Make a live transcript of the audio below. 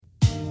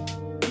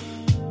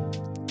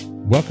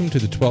Welcome to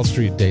the 12th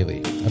Street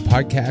Daily, a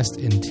podcast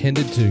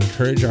intended to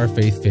encourage our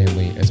faith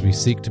family as we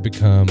seek to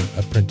become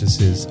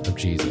apprentices of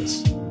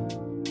Jesus.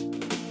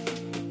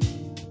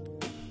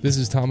 This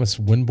is Thomas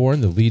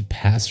Winborn, the lead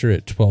pastor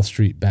at 12th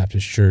Street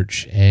Baptist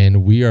Church,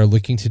 and we are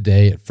looking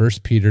today at 1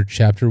 Peter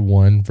chapter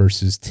 1,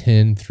 verses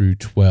 10 through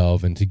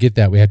 12. And to get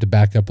that, we have to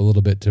back up a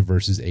little bit to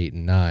verses 8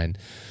 and 9.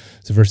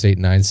 So verse 8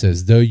 and 9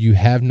 says, "Though you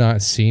have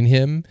not seen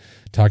him,"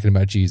 talking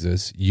about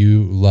Jesus,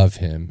 "you love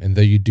him. And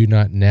though you do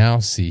not now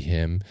see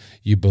him,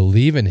 you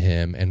believe in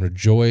him and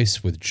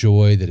rejoice with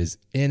joy that is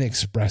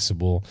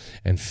inexpressible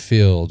and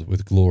filled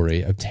with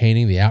glory,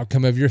 obtaining the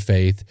outcome of your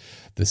faith,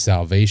 the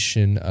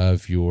salvation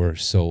of your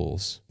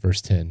souls."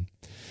 Verse 10,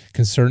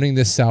 "Concerning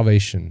this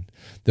salvation,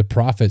 the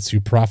prophets who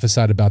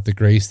prophesied about the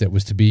grace that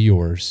was to be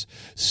yours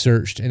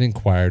searched and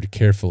inquired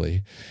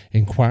carefully,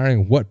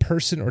 inquiring what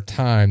person or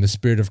time the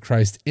Spirit of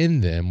Christ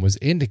in them was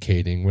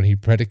indicating when he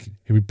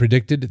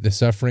predicted the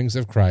sufferings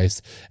of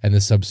Christ and the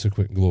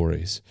subsequent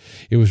glories.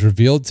 It was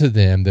revealed to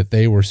them that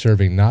they were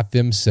serving not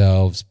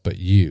themselves but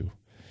you,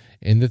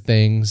 in the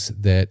things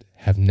that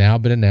have now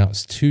been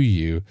announced to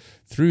you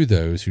through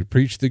those who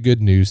preach the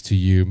good news to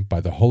you by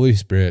the Holy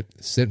Spirit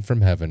sent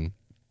from heaven,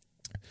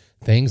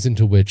 things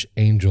into which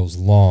angels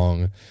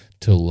long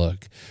to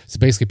look." So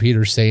basically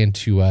Peter's saying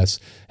to us,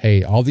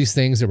 hey, all these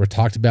things that were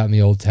talked about in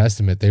the Old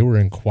Testament, they were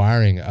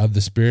inquiring of the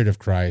Spirit of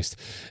Christ.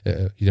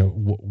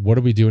 What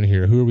are we doing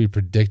here? Who are we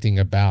predicting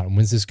about? And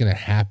when's this going to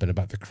happen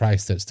about the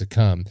Christ that's to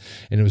come?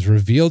 And it was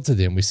revealed to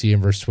them, we see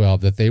in verse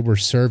 12, that they were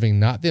serving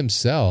not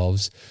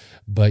themselves,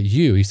 but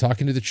you. He's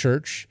talking to the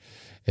church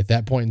at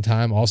that point in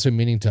time, also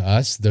meaning to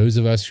us, those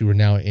of us who are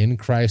now in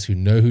Christ, who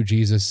know who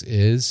Jesus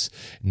is,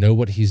 know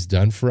what he's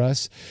done for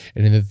us,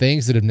 and in the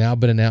things that have now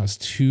been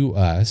announced to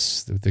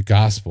us, the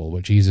gospel,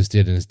 what Jesus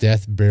did in his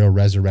death, burial,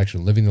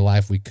 resurrection, living the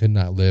life we could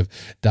not live,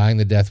 dying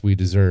the death we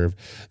deserve,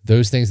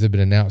 those things that have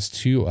been announced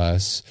to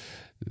us,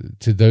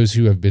 to those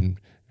who have been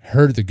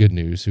heard the good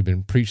news, who've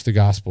been preached the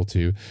gospel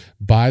to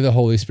by the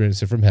Holy Spirit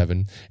sent from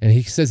heaven. And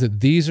he says that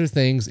these are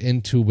things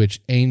into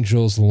which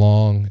angels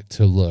long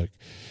to look.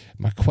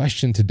 My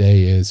question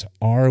today is,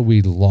 are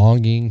we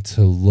longing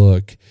to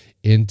look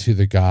into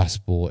the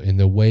gospel in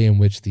the way in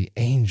which the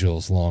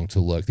angels long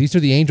to look? These are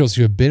the angels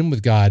who have been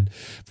with God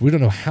for we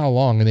don't know how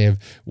long, and they have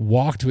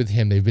walked with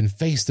him. They've been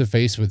face to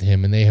face with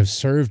him, and they have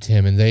served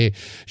him, and they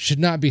should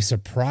not be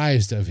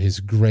surprised of his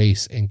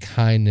grace and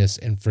kindness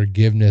and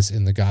forgiveness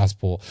in the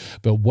gospel.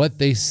 But what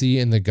they see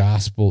in the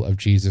gospel of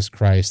Jesus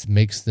Christ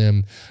makes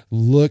them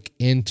look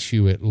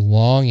into it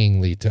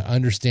longingly to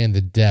understand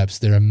the depths.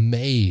 They're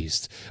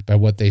amazed by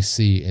what they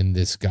see in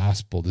this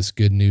gospel, this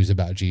good news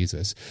about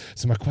Jesus.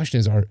 So my question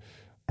is,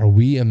 are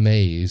we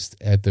amazed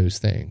at those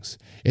things?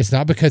 It's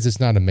not because it's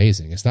not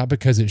amazing. It's not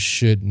because it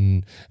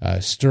shouldn't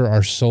stir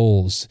our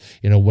souls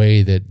in a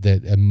way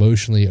that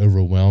emotionally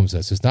overwhelms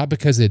us. It's not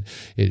because it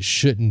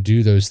shouldn't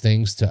do those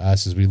things to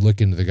us as we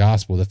look into the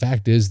gospel. The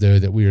fact is, though,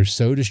 that we are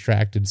so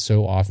distracted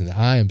so often, that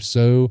I am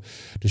so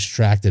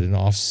distracted and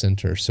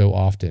off-center so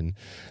often,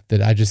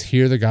 that I just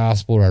hear the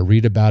gospel or I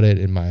read about it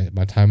in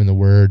my time in the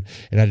Word,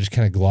 and I just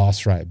kind of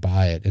gloss right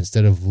by it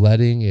instead of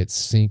letting it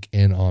sink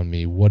in on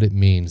me what it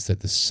means that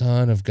the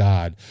Son of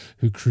God,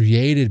 who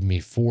created me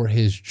for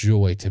his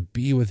joy to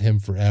be with him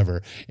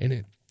forever,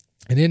 and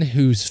in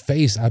whose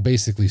face I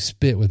basically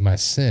spit with my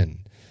sin,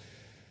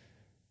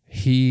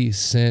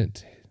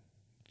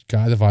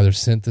 God the Father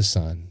sent the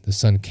Son. The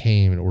Son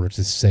came in order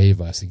to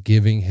save us,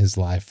 giving his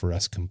life for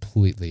us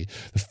completely.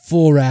 The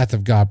full wrath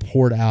of God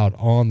poured out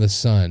on the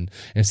Son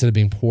instead of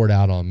being poured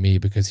out on me,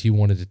 because he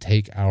wanted to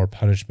take our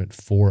punishment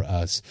for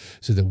us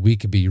so that we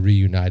could be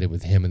reunited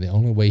with him. And the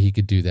only way he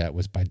could do that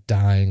was by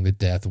dying the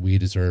death we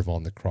deserve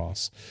on the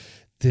cross.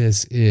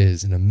 This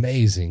is an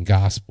amazing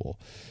gospel,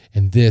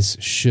 and this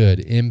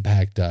should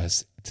impact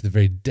us to the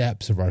very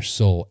depths of our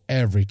soul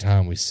every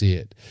time we see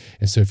it.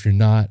 And so if you're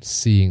not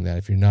seeing that,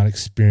 if you're not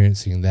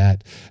experiencing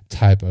that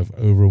type of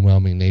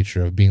overwhelming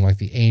nature of being like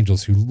the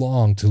angels who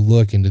long to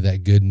look into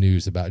that good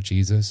news about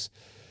Jesus,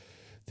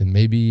 then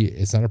maybe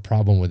it's not a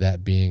problem with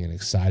that being an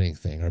exciting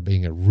thing or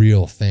being a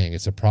real thing.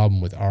 It's a problem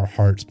with our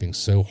hearts being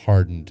so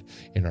hardened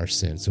in our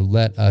sin. So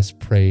let us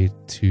pray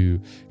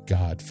to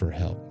God for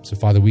help. So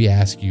Father, we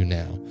ask you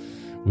now,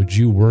 would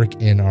you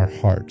work in our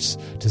hearts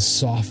to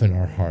soften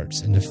our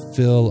hearts and to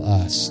fill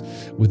us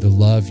with the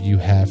love you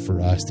have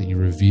for us that you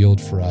revealed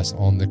for us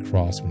on the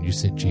cross when you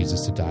sent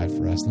Jesus to die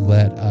for us?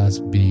 Let us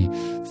be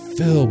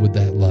filled with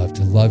that love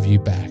to love you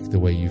back the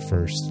way you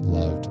first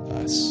loved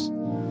us.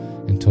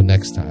 Until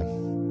next time.